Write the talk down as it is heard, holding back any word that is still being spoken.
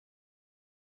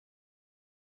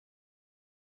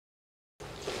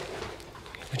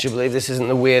Would you believe this isn't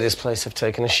the weirdest place I've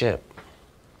taken a shit?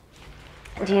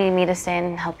 Do you need me to stay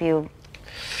and help you?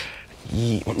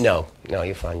 No,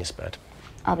 you're fine, you're spared.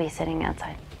 I'll be sitting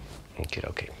outside.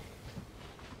 Okay.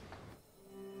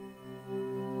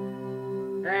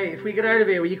 Hey, if we get out of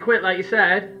here, will you quit like you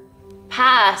said?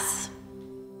 Pass.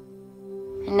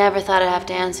 I never thought I'd have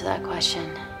to answer that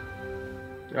question.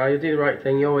 Oh, you do the right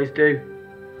thing, you always do.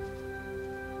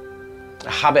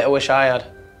 A habit I wish I had.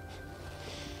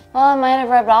 Well, it might have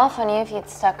rubbed off on you if you'd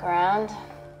stuck around.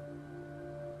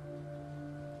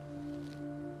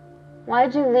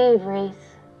 Why'd you leave, Reese?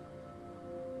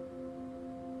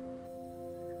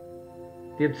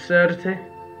 The absurdity.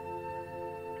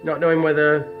 Not knowing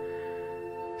whether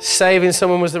Saving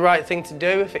someone was the right thing to do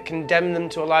if it condemned them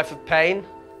to a life of pain.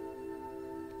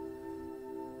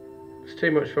 it's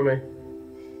too much for me.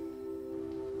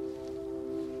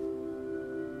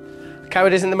 A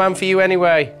coward isn't the man for you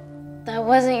anyway. That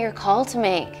wasn't your call to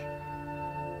make.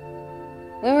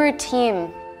 We were a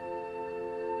team.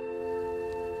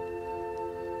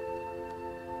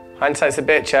 Hindsight's a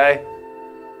bitch, eh?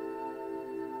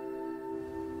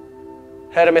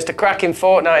 Heard of Mr. Cracking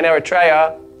Fortnite in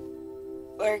Eritrea.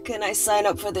 Where can I sign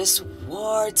up for this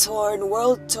war-torn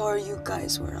world tour you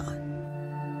guys were on?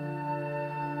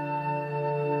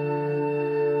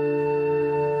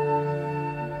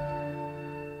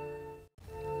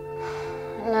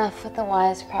 Enough with the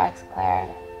wisecracks, Claire.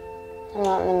 I'm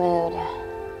not in the mood.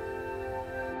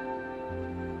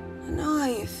 I know how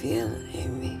you feel,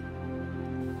 Amy.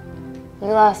 You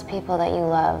lost people that you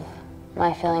love.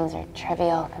 My feelings are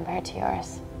trivial compared to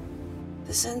yours.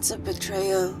 The sense of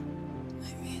betrayal,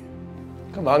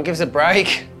 Come on, give us a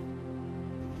break.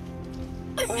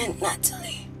 I meant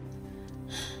Natalie.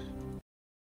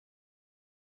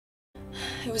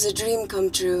 It was a dream come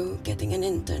true, getting an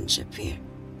internship here.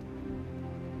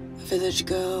 A village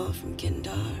girl from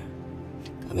Kindar,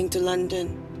 coming to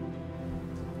London,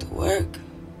 to work,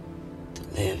 to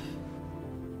live,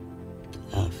 to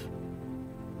love.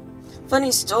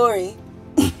 Funny story.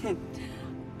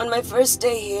 On my first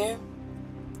day here,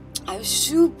 I was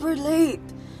super late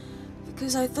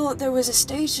because I thought there was a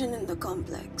station in the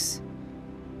complex.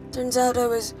 Turns out I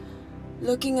was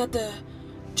looking at the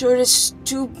tourist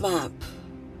tube map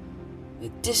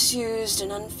with disused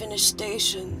and unfinished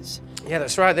stations. Yeah,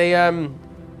 that's right, the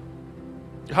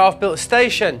half-built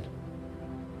station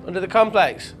under the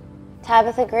complex.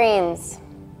 Tabitha Green's.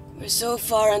 We're so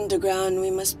far underground,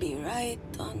 we must be right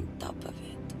on top of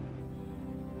it.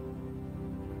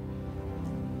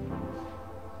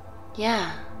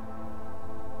 Yeah.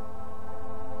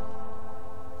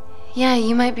 Yeah,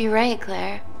 you might be right,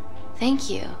 Claire. Thank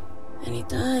you.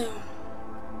 Anytime.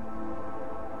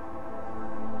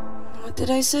 What did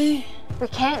I say? We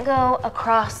can't go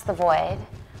across the void.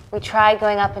 We tried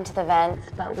going up into the vents,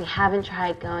 but we haven't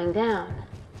tried going down.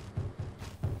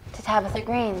 To Tabitha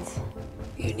Green's.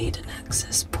 You need an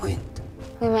access point.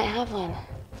 We might have one.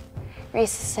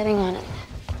 Reese is sitting on it.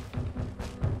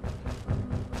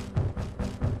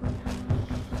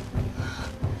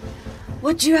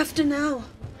 What do you have to know?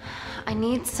 I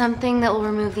need something that will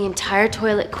remove the entire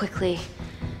toilet quickly.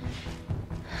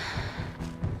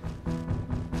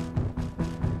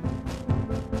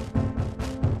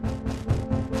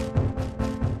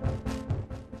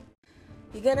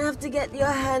 You're gonna have to get your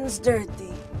hands dirty.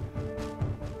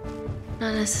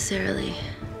 Not necessarily.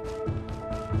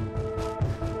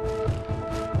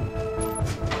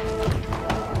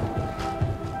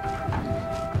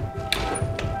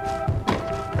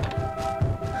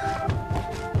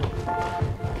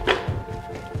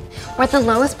 We're at the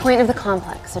lowest point of the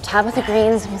complex, so Tabitha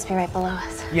Green's must be right below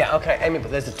us. Yeah, okay, Amy,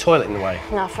 but there's a toilet in the way.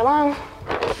 Not for long.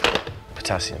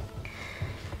 Potassium.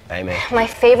 Amy. My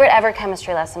favorite ever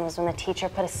chemistry lesson was when the teacher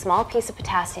put a small piece of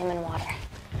potassium in water.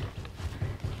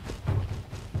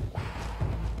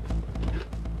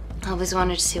 I always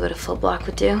wanted to see what a full block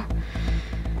would do.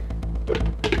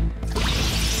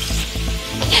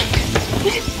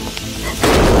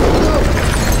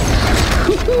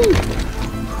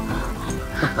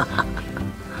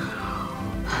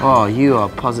 Oh, you are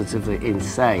positively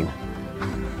insane.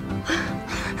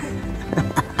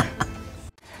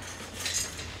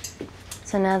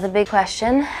 So now the big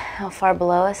question, how far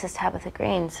below us is Tabitha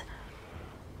Green's?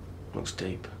 Looks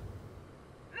deep.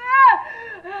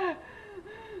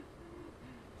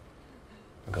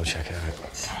 I'll go check it out.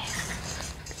 Okay.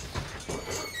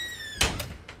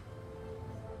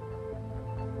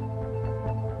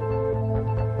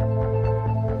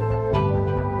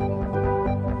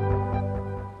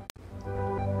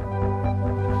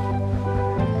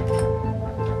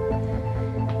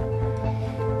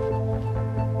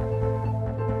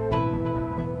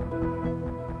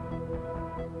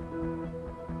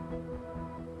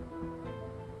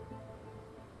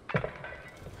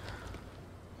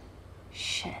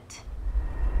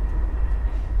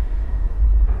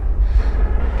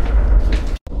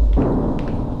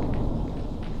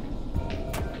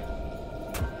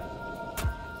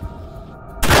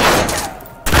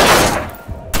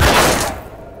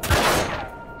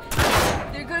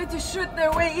 going to shoot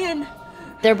their way in.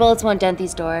 Their bullets won't dent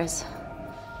these doors.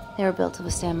 They were built to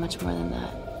withstand much more than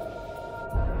that.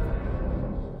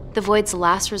 The Void's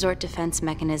last resort defense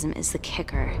mechanism is the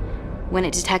kicker. When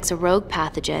it detects a rogue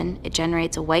pathogen, it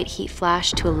generates a white heat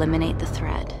flash to eliminate the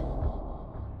threat.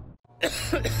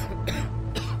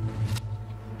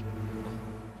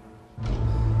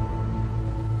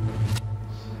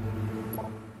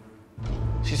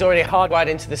 She's already hardwired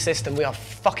into the system. We are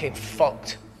fucking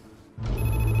fucked.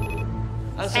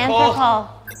 Answer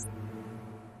call.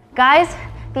 Guys,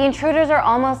 the intruders are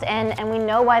almost in, and we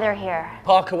know why they're here.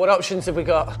 Parker, what options have we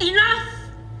got? Enough!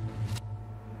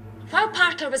 While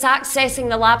Parker was accessing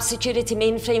the lab security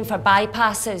mainframe for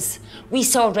bypasses, we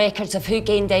saw records of who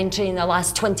gained entry in the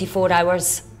last 24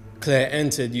 hours. Claire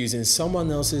entered using someone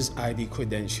else's ID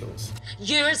credentials.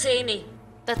 Yours, Amy.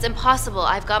 That's impossible.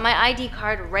 I've got my ID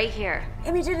card right here.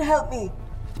 Amy didn't help me.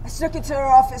 I snuck into her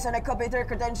office and I copied her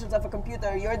credentials off a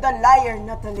computer. You're the liar,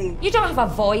 Natalie. You don't have a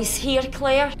voice here,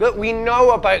 Claire. Look, we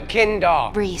know about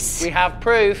Kindar. Reese. We have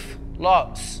proof.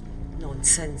 Lots.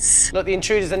 Nonsense. Look, the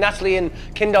intruders are Natalie and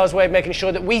Kindar's way of making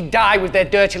sure that we die with their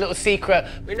dirty little secret.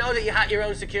 We know that you hack your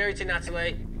own security,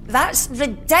 Natalie. That's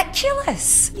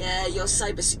ridiculous. Yeah, your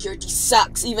cybersecurity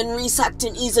sucks. Even Reese hacked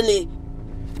in easily.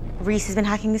 Reese has been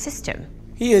hacking the system.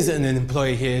 He isn't an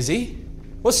employee here, is he?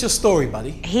 What's your story, buddy?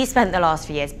 He spent the last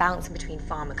few years bouncing between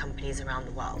pharma companies around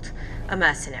the world. A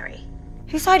mercenary.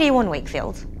 Whose side are you on,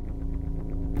 Wakefield?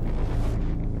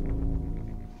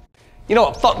 You know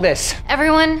what? Fuck this.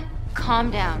 Everyone, calm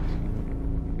down.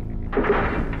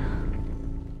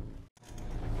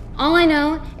 All I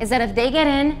know is that if they get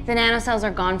in, the nanocells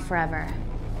are gone forever.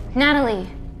 Natalie,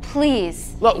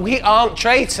 please. Look, we aren't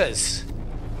traitors.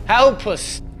 Help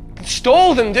us.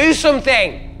 Stall them. Do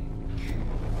something.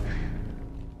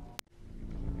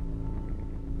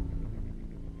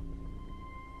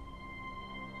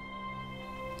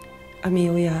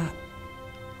 Amelia,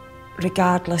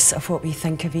 regardless of what we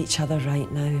think of each other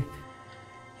right now,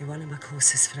 you're one of my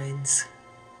closest friends.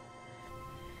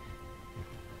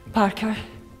 Parker?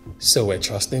 So we're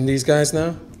trusting these guys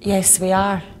now? Yes, we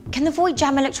are. Can the Void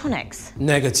jam electronics?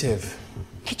 Negative.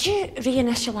 Could you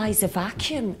reinitialize the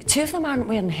vacuum? Two of them aren't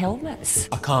wearing helmets.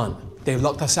 I can't. They've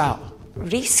locked us out.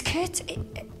 Reese could.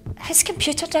 His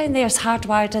computer down there is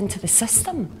hardwired into the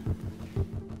system.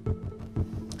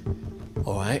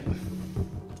 All right.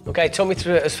 Okay, talk me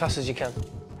through it as fast as you can.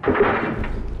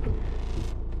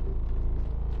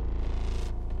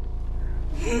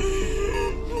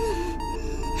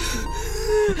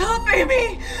 Help,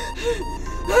 Amy!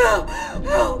 Help!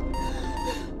 Help!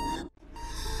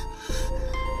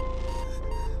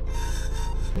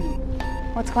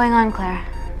 What's going on, Claire?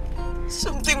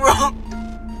 Something wrong.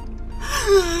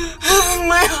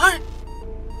 My heart.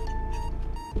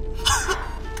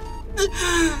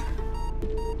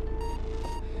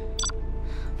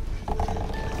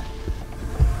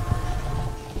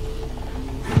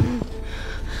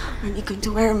 Are you going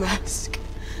to wear a mask?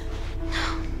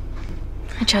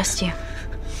 I trust you.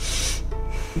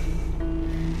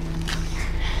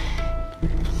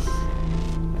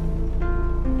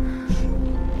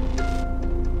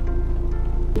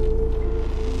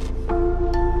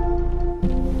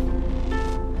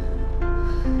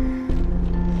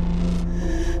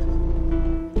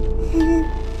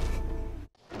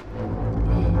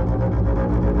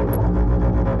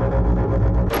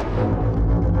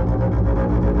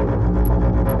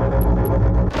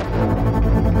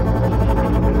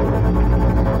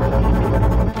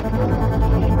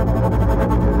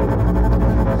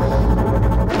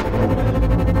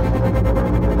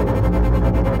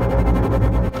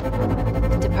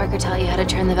 Tell you how to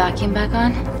turn the vacuum back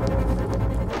on?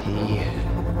 He did.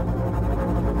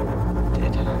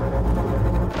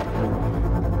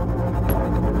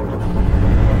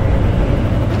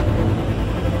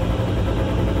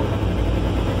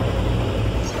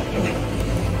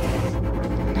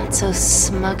 Not so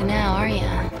smug now, are you?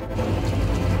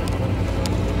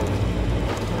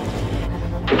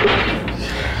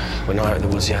 We're not out of the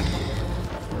woods yet.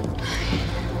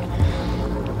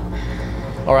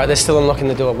 All right, they're still unlocking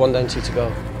the door. 1 down, 2 to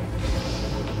go.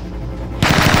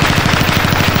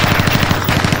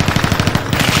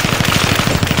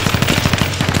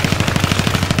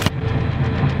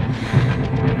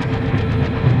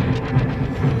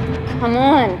 Come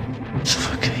on.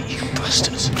 Suffocate, you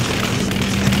bastards.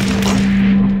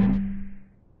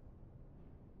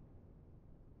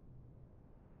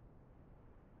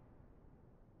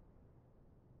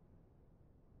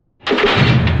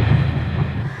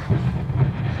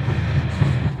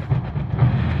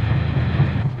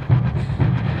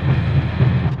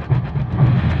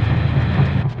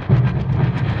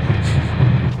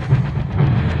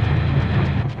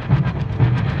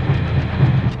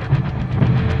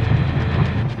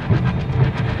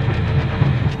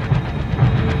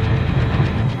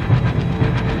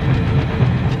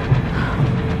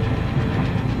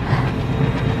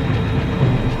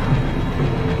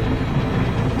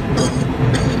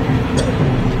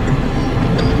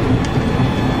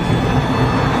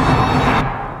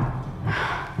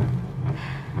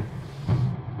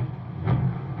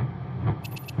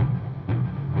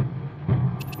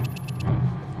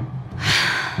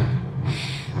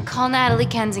 Call Natalie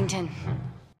Kensington.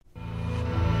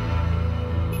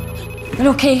 You're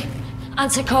okay?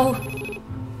 Answer call.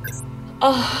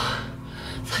 Oh,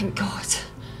 thank God.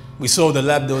 We saw the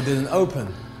lab door didn't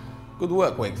open. Good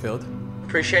work, Wakefield.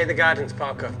 Appreciate the guidance,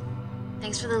 Parker.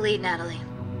 Thanks for the lead, Natalie.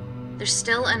 There's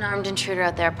still an armed intruder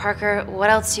out there. Parker,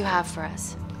 what else do you have for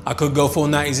us? I could go full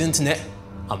 90s internet,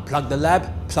 unplug the lab,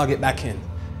 plug it back in.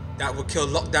 That would kill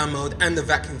lockdown mode and the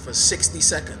vacuum for 60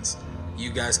 seconds. You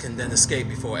guys can then escape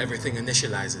before everything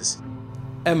initializes.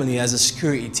 Emily has a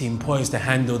security team poised to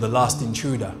handle the last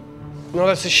intruder. No,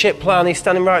 that's a shit plan. He's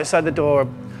standing right outside the door. A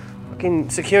fucking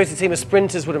security team of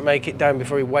sprinters wouldn't make it down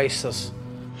before he wastes us.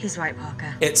 He's right,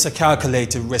 Parker. It's a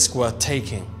calculated risk worth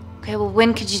taking. Okay, well,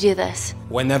 when could you do this?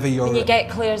 Whenever you're... When you get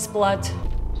Claire's blood.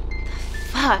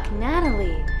 Fuck,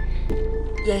 Natalie.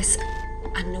 Yes,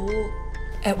 I know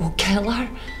it will kill her,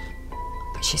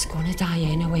 but she's gonna die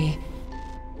anyway.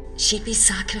 She'd be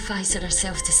sacrificing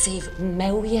herself to save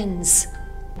millions.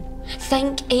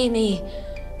 Think, Amy.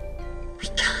 We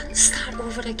can't start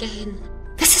over again.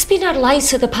 This has been our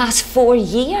lives for the past 4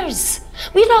 years.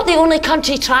 We're not the only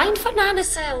country trying for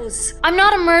nanocells. I'm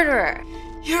not a murderer.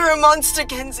 You're a monster,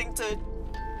 Kensington.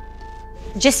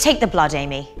 Just take the blood,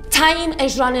 Amy. Time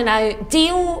is running out.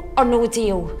 Deal or no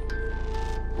deal?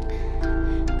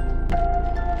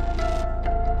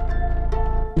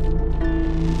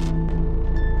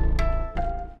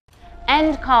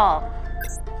 End call.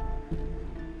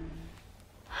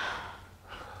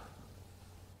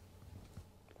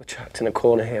 We're trapped in a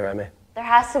corner here, Emmy. There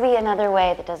has to be another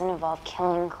way that doesn't involve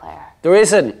killing Claire. There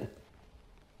isn't.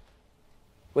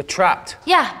 We're trapped.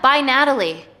 Yeah, by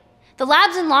Natalie. The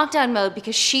lab's in lockdown mode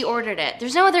because she ordered it.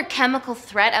 There's no other chemical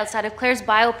threat outside of Claire's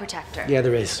bioprotector. Yeah,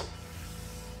 there is.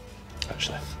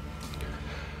 Actually.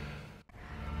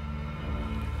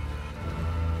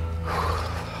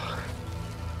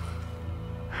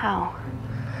 How?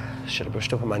 Should have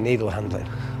brushed up on my needle handling.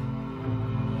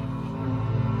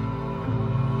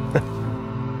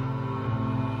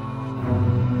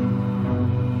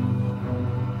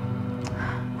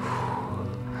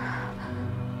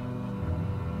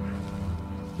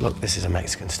 Look, this is a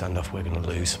Mexican standoff we're going to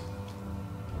lose.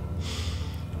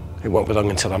 It won't be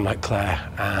long until I'm like Claire,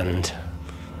 and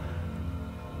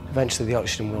eventually the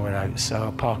oxygen will run out,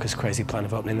 so Parker's crazy plan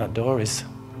of opening that door is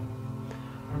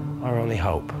our only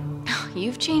hope.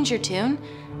 You've changed your tune.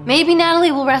 Maybe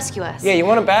Natalie will rescue us. Yeah, you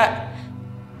want to bet?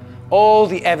 All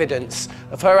the evidence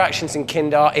of her actions in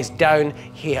Kindar is down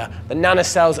here. The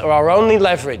nanocells are our only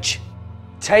leverage.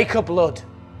 Take her blood,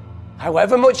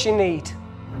 however much you need.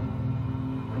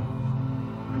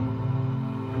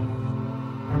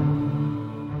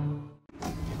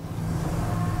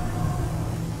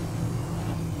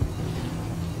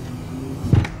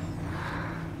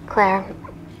 Claire,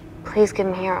 please give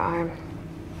me your arm.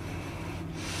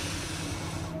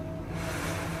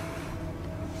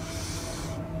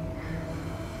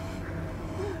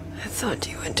 I thought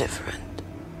you were different.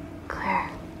 Claire.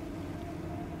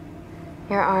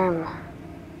 Your arm.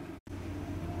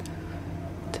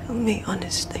 Tell me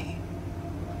honestly.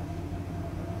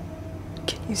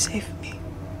 Can you save me?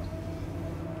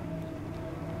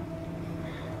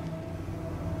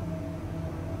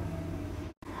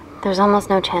 There's almost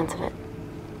no chance of it.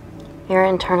 Your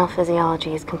internal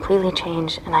physiology is completely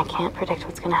changed, and I can't predict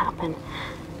what's gonna happen.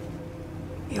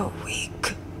 You're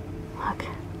weak. Look,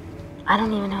 I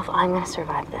don't even know if I'm gonna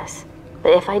survive this.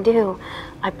 But if I do,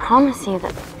 I promise you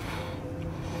that